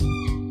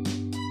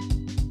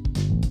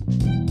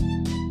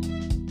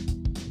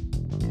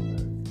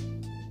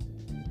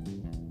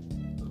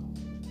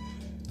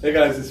Hey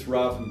guys, it's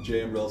Rob from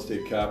JM Real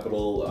Estate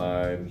Capital.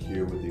 I'm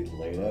here with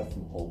Alaina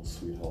from Home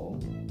Sweet Home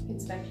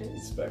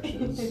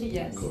Inspections.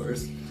 Yes. Of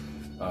course.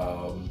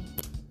 I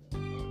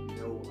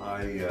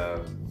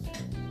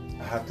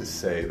have to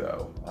say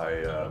though,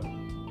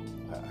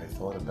 I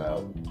thought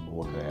about,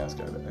 what can I ask?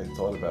 I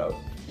thought about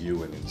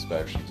you and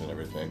inspections and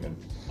everything, and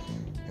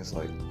it's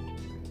like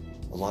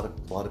a lot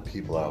of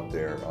people out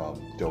there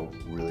don't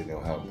really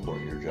know how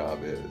important your job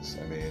is.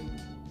 I mean,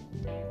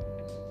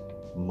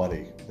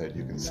 money that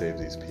you can save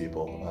these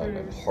people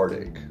and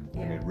heartache.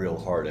 Yeah. I mean, real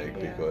heartache,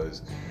 Yeah.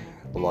 because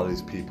a lot of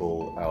these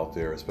people out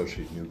there,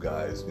 especially new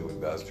guys, new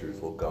investors,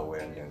 will go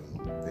in and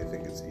they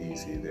think it's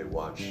easy. They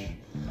watch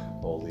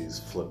all these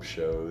flip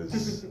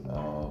shows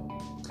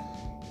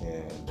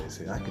and they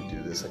say, I can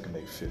do this, I can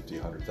make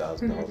 $50,000,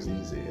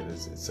 $100,000 easy, and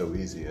it's so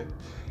easy, and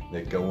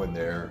they go in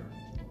there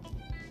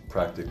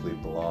practically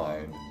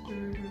blind,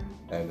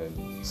 and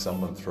then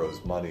someone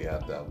throws money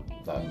at them.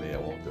 Not me, I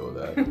won't do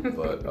that,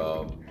 but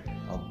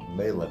I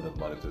may lend them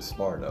money if they're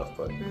smart enough,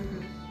 but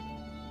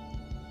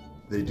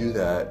they do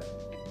that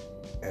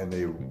and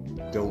they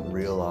don't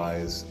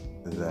realize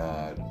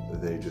that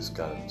they just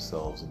got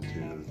themselves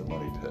into the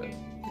money pit.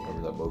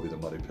 Remember that movie, The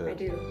Money Pit? I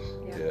do.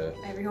 Yeah.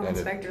 Every home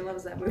inspector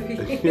loves that movie.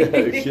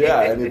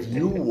 yeah, and if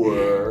you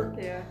were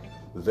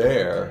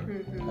there,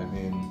 Mm-hmm. I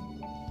mean,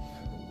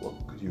 what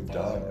could you have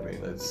done? I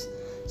mean, it's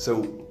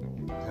so.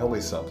 Tell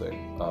me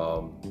something.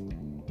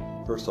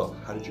 First off,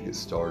 how did you get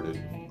started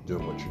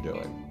doing what you're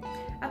doing?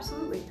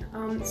 Absolutely.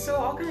 So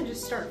I'll kind of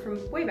just start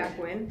from way back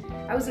when.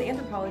 I was an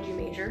anthropology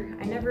major.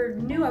 I never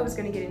knew I was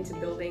going to get into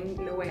building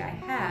in the way I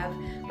have,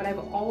 but I've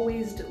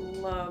always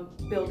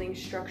loved building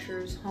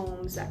structures,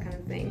 homes, that kind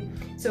of thing.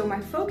 So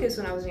my focus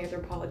when I was an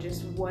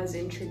anthropologist was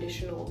in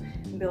traditional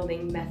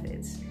building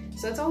methods.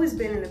 So that's always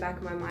been in the back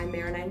of my mind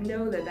there, and I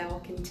know that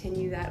that'll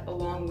continue that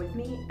along with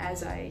me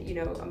as I,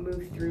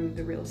 move through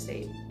the real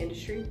estate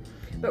industry.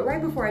 But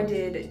right before I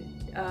did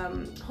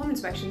home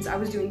inspections, I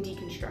was doing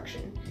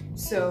deconstruction.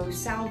 So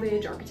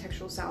salvage,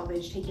 architectural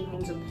salvage, taking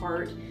homes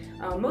apart,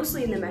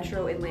 mostly in the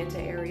metro Atlanta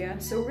area.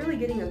 So really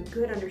getting a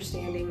good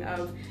understanding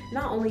of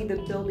not only the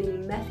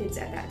building methods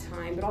at that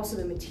time, but also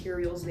the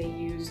materials they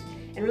used,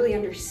 and really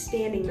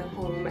understanding the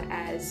home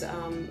as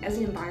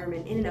an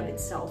environment in and of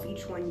itself,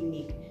 each one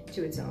unique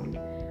to its own.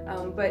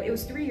 But it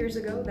was 3 years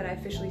ago that I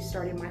officially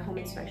started my home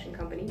inspection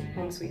company,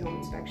 Home Sweet Home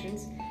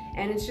Inspections,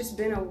 and it's just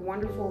been a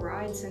wonderful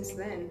ride since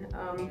then.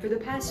 For the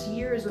past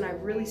years, when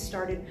I've really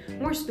started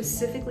more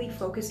specifically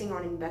focusing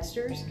on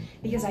investors,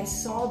 because I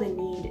saw the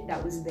need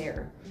that was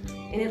there.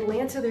 In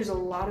Atlanta, there's a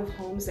lot of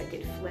homes that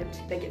get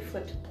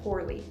flipped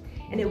poorly,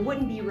 and it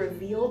wouldn't be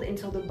revealed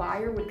until the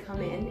buyer would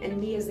come in and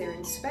me as their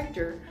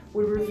inspector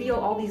would reveal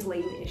all these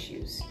latent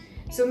issues.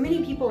 So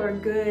many people are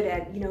good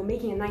at,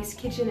 making a nice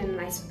kitchen and a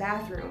nice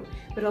bathroom,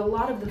 but a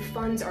lot of the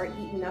funds are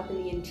eaten up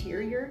in the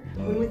interior,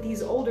 when with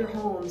these older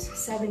homes,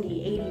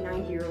 70, 80,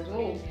 90 years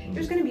old,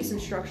 there's going to be some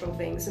structural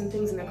things, some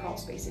things in the crawl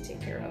space to take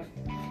care of.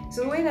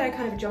 So the way that I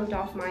kind of jumped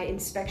off my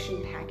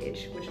inspection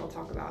package, which I'll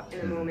talk about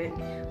in a moment,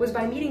 was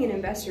by meeting an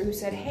investor who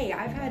said, hey,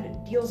 I've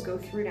had deals go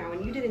through now,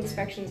 and you did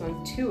inspections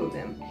on 2 of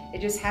them. It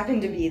just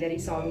happened to be that he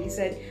saw me. He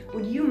said,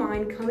 would you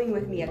mind coming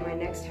with me at my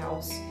next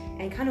house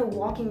and kind of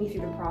walking me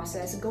through the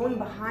process, going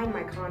behind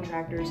my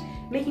contractors,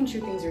 making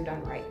sure things are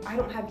done right. I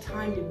don't have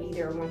time to be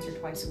there once or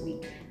twice a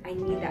week. I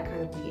need that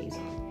kind of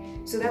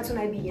liaison. So that's when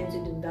I began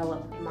to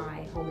develop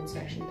my home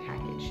inspection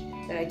package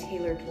that I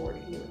tailor toward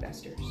new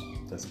investors.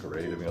 That's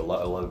great. I mean, a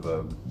lot of,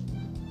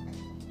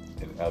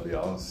 and I'll be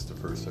honest, the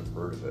first I've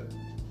heard of it.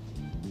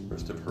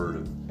 First I've heard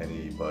of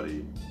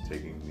anybody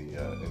taking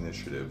the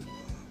initiative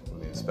on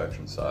the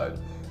inspection side.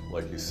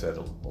 Like you said,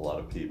 a lot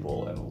of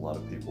people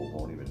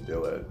won't even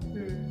do it.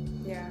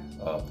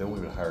 They won't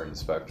even hire an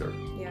inspector.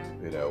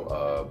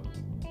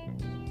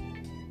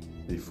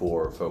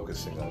 Before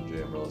focusing on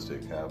JM Real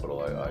Estate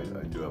Capital, I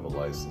do have a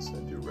license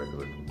and I do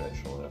regular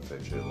conventional and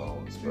FHA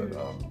loans, but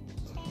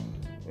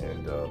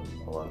and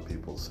a lot of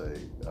people say,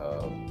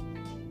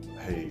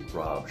 hey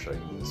Rob, should I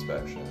get an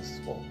inspection? I says,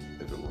 well,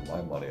 if it were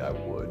my money, I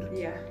would.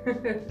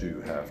 Do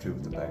you have to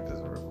if the bank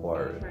doesn't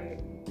require it?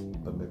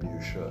 Right. But maybe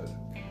you should.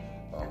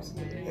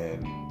 Absolutely.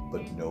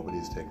 But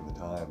nobody's taken the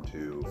time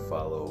to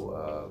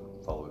follow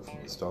it from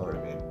the start.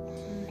 I mean,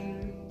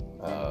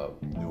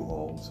 new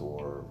homes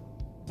or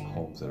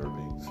homes that are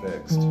being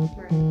fixed.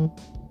 Right.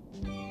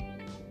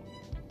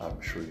 I'm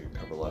sure you can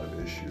cover a lot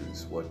of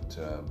issues.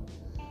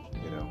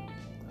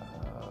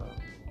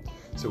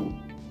 So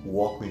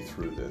walk me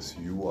through this.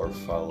 You are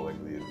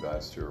following the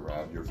investor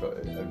around. Your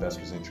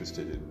investor's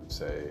interested in,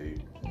 say,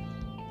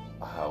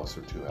 a house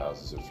or 2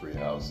 houses or 3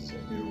 houses,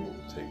 and you will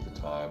take the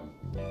time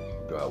to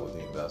go out with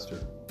the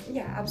investor?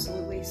 Yeah,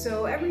 absolutely.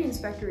 So every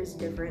inspector is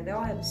different. They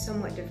all have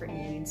somewhat different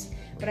needs,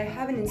 but I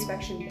have an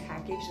inspection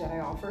package that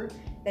I offer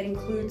that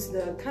includes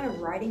the kind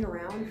of riding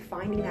around,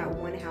 finding that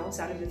one house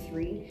out of the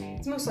 3.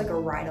 It's most like a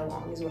ride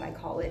along is what I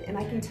call it, and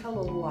I can tell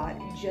a lot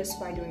just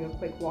by doing a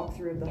quick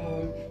walkthrough of the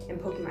home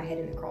and poking my head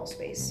in the crawl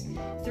space.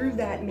 Through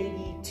that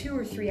maybe 2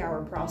 or 3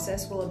 hour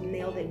process, we'll have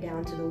nailed it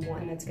down to the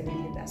one that's going to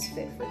be the best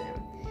fit for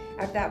them.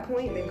 At that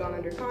point, they've gone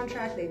under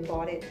contract, they've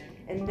bought it,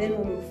 and then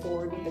we'll move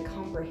forward with the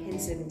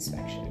comprehensive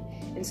inspection.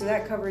 And so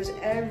that covers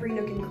every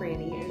nook and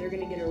cranny, and they're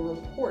going to get a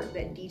report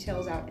that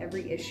details out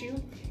every issue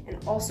and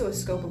also a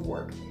scope of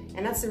work.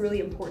 And that's the really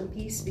important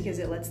piece, because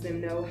it lets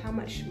them know how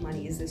much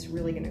money is this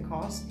really going to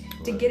cost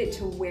to get it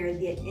to where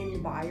the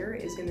end buyer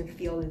is going to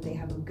feel that they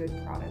have a good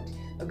product,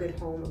 a good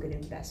home, a good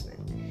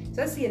investment. So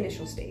that's the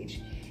initial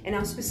stage. And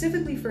now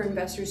specifically for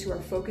investors who are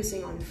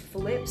focusing on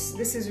flips,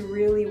 this is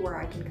really where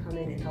I can come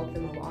in and help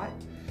them a lot.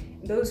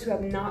 Those who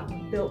have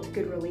not built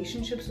good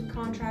relationships with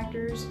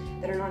contractors,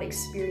 that are not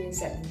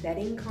experienced at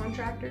vetting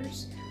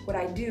contractors, what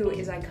I do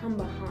is I come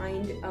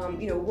behind,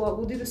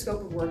 we'll do the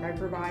scope of work. I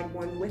provide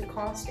one with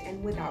cost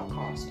and without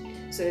cost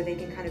so that they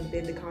can kind of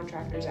bid the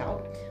contractors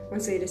out.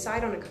 Once they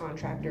decide on a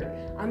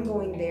contractor, I'm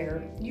going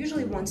there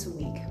usually once a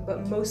week,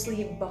 but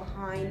mostly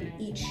behind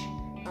each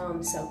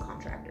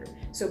subcontractor.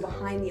 So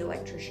behind the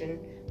electrician,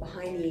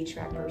 behind the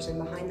HVAC person,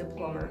 behind the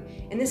plumber.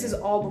 And this is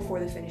all before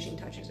the finishing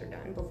touches are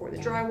done, before the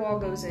drywall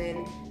goes in,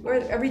 where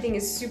everything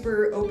is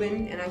super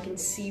open and I can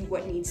see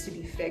what needs to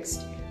be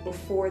fixed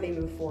before they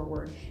move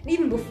forward. And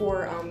even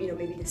before,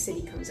 maybe the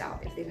city comes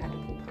out if they've had to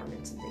pull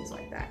permits and things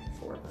like that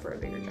for a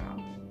bigger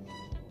job.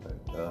 Right.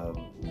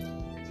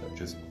 So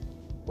just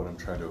what I'm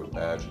trying to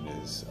imagine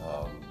is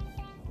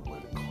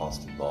what the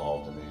cost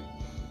involved. I mean,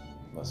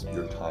 unless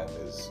your time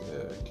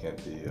can't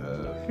be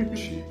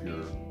cheap,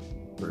 you're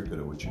very good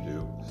at what you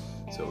do.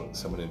 So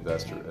an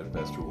investor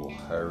will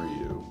hire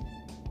you.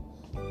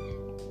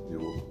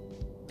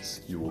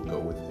 You will go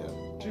with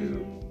him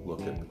to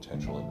look at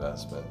potential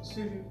investments,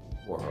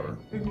 or her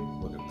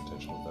look at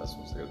potential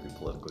investments. I got to be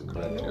politically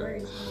correct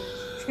here.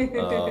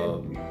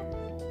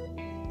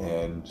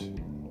 And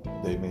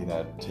they may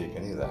not take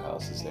any of the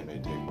houses. They may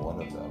take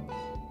one of them.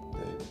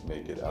 They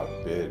may get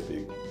outbid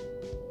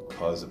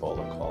because of all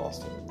the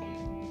cost,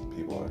 and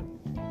people are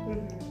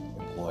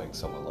employing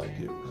someone like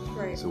you.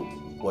 Right. So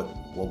what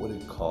would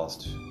it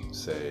cost,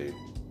 say,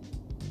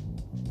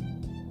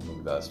 an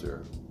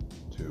investor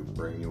to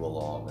bring you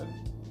along, and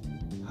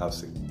how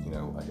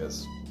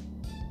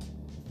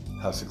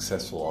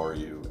successful are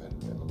you?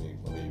 And let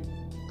me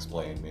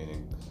explain.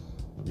 Meaning,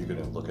 you're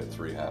going to look at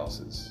 3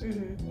 houses.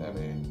 I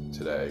mean,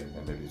 today,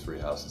 and maybe 3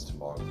 houses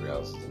tomorrow, 3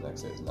 houses the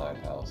next day. It's 9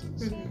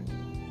 houses.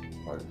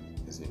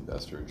 Is the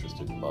investor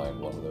interested in buying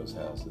one of those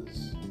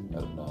houses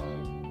out of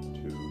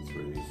 9, 2,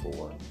 3,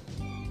 4?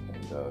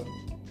 And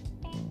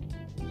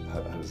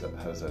how has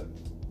that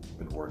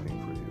been working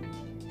for you?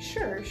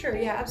 Sure,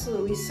 yeah,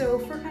 absolutely. So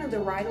for kind of the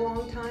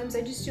ride-along times,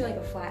 I just do like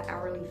a flat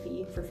hourly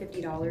fee for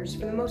 $50.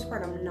 For the most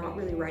part, I'm not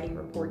really writing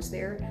reports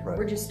there. Right.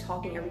 We're just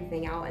talking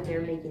everything out, and they're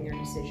making their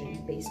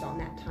decision based on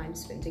that time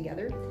spent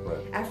together. Right.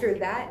 After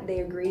that, they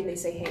agree and they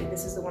say, hey,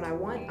 this is the one I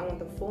want. I want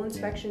the full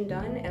inspection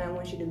done, and I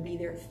want you to be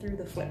there through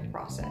the flip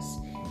process.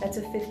 That's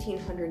a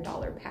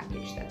 $1,500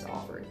 package that's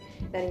offered.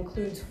 That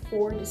includes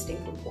 4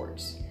 distinct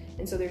reports.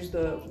 And so there's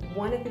the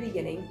one at the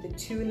beginning, the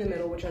 2 in the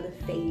middle, which are the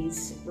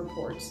phase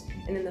reports,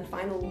 and then the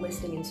final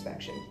listing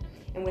inspection.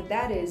 And what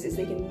that is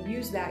they can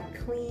use that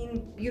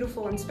clean,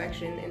 beautiful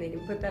inspection, and they can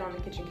put that on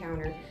the kitchen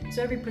counter.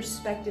 So every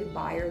prospective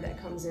buyer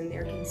that comes in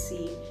there can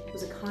see it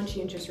was a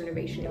conscientious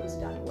renovation, it was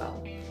done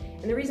well.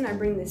 And the reason I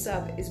bring this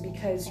up is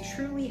because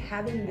truly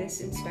having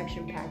this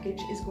inspection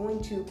package is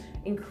going to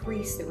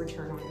increase the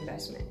return on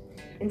investment.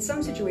 In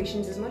some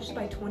situations, as much as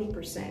by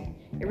 20%.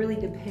 It really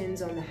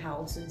depends on the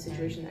house and the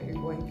situation that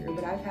you're going through.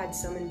 But I've had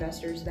some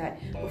investors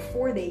that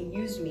before they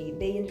used me,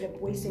 they ended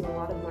up wasting a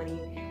lot of money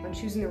on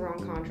choosing the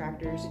wrong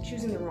contractors,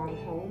 choosing the wrong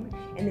home,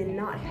 and then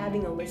not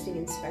having a listing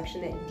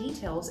inspection that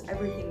details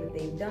everything that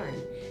they've done.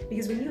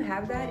 Because when you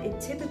have that,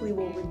 it typically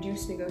will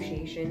reduce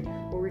negotiation,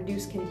 will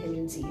reduce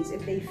contingencies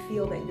if they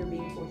feel that you're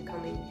being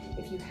forthcoming,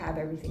 if you have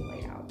everything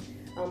laid out.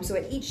 So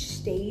at each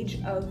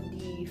stage of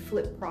the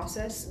flip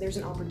process, there's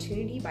an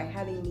opportunity by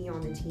having me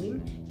on the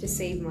team to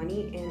save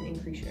money and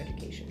increase your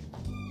education.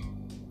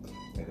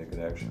 And it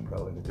can actually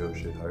probably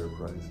negotiate higher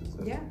prices.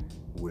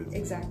 With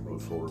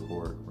full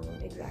report,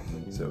 right?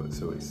 Exactly. So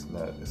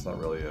it's not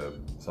really a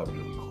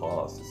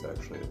cost. It's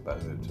actually a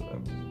benefit to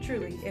them.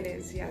 Truly, it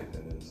is. Yeah.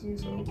 It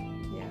is. So.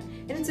 Yeah,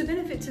 and it's a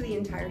benefit to the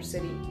entire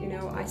city.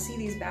 I see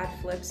these bad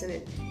flips, and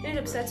it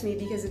upsets me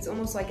because it's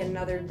almost like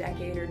another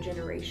decade or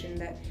generation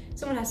that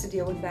someone has to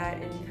deal with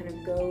that and kind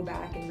of go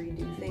back and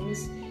redo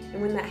things.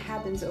 And when that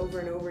happens over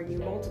and over and you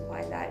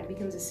multiply that, it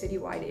becomes a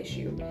citywide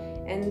issue.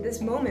 And this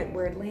moment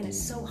where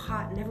Atlanta's so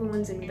hot and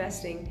everyone's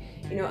investing,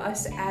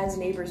 us as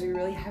neighbors, we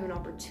really have an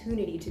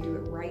opportunity to do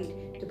it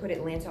right, to put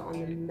Atlanta on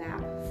the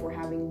map for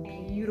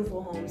having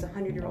beautiful homes,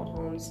 100-year-old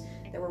homes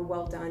that were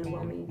well done,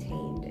 well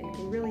maintained, and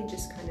can really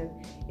just kind of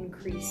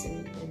increase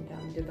and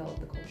develop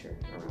the culture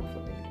around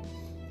flipping.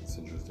 It's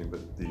interesting,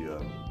 but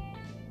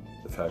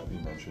the fact that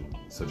you mentioned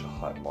such a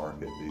hot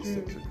market, these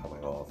things are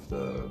coming off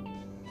the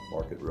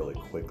market really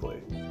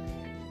quickly.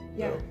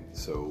 Yeah.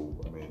 So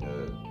I mean,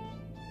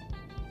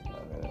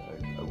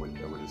 I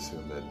would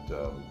assume that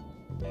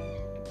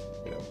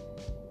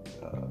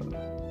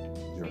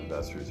your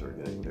investors are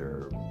getting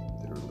their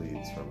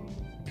leads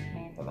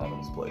from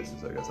anonymous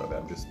places, I guess. I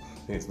think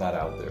it's not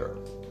out there.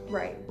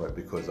 Right. Right,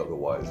 because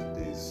otherwise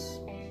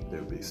they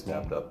would be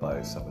snapped up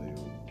by somebody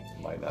who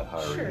might not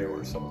hire you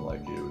or someone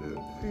like you to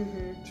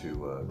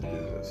do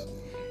this.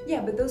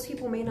 Yeah, but those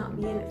people may not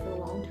be in it for the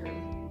long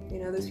term. You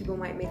know, those people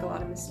might make a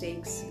lot of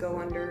mistakes, go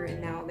under, and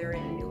now they're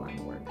in a new line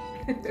of work.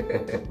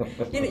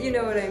 you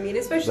know what I mean?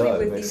 Especially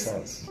with makes these.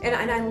 Sense.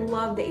 And I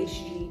love the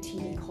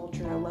HGTV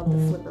culture. I love the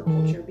flipper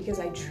culture because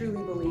I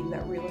truly believe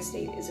that real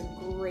estate is a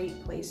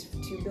great place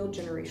to build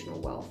generational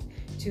wealth,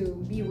 to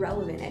be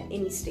relevant at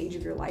any stage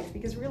of your life,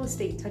 because real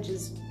estate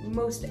touches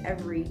most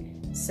every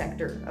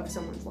sector of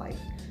someone's life.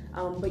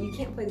 But you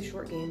can't play the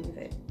short game with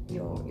it.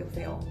 You'll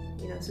fail.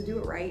 You know, so do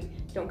it right.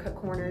 Don't cut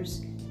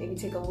corners. Maybe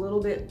take a little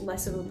bit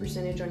less of a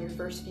percentage on your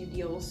first few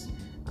deals,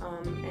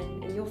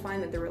 and you'll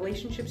find that the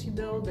relationships you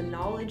build, the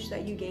knowledge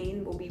that you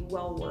gain, will be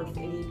well worth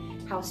any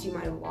house you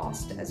might have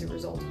lost as a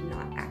result of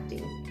not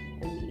acting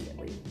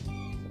immediately.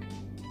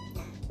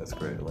 That's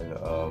great, Alaina.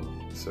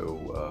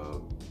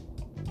 So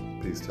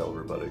please tell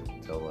everybody,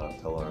 tell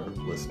our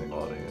listening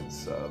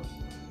audience,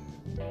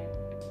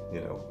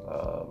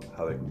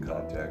 how they can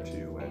contact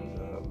you, and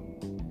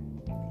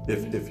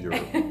if you're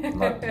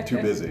not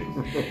too busy.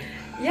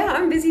 Yeah,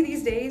 I'm busy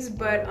these days,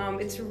 but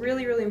it's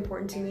really, really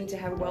important to me to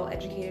have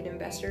well-educated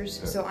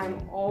investors, so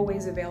I'm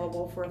always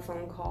available for a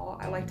phone call.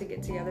 I like to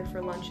get together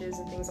for lunches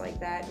and things like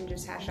that and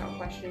just hash out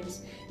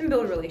questions and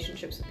build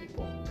relationships with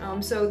people.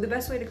 So the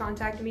best way to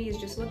contact me is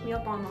just look me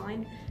up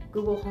online,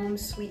 Google Home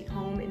Sweet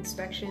Home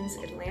Inspections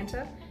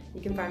Atlanta.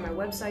 You can find my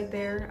website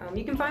there.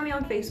 You can find me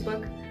on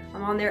Facebook.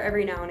 I'm on there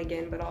every now and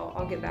again, but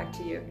I'll get back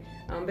to you.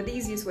 But the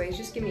easiest way is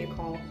just give me a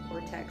call or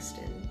a text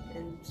and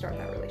start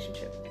that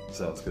relationship.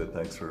 Sounds good.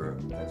 Thanks for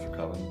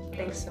coming.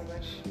 Thanks so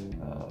much.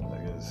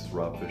 Again, this is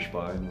Rob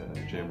Fishbein,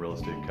 JM Real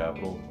Estate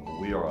Capital.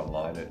 We are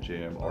online at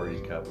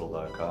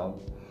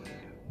jmrecapital.com,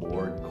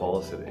 or call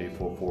us at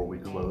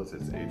 844-WE-CLOSE.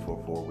 It's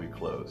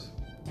 844-WE-CLOSE.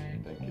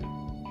 Thank you.